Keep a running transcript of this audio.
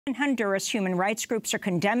In Honduras, human rights groups are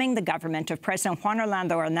condemning the government of President Juan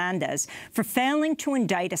Orlando Hernández for failing to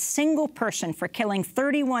indict a single person for killing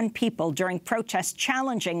 31 people during protests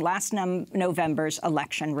challenging last November's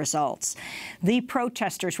election results. The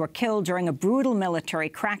protesters were killed during a brutal military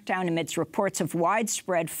crackdown amidst reports of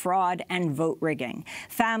widespread fraud and vote rigging.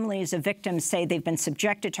 Families of victims say they've been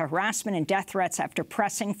subjected to harassment and death threats after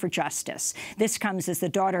pressing for justice. This comes as the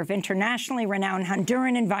daughter of internationally renowned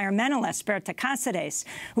Honduran environmentalist Berta Cáceres,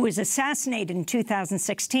 who was assassinated in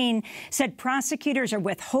 2016, said prosecutors are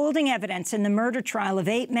withholding evidence in the murder trial of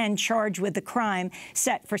 8 men charged with the crime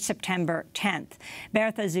set for September 10th.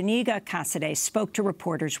 Berta Cáceres spoke to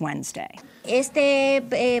reporters Wednesday. Este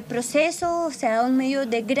proceso se ha dado en medio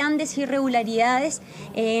de grandes irregularidades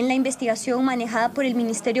en la investigación manejada por el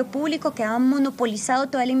Ministerio Público, que ha monopolizado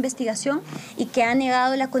toda la investigación y que ha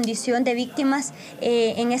negado la condición de víctimas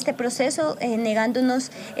en este proceso,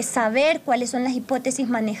 negándonos saber cuáles son las hipótesis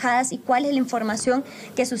manejadas y cuál es la información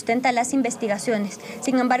que sustenta las investigaciones.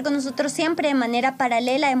 Sin embargo, nosotros siempre de manera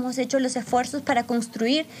paralela hemos hecho los esfuerzos para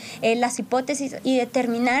construir las hipótesis y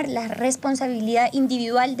determinar la responsabilidad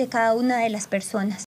individual de cada una de las personas.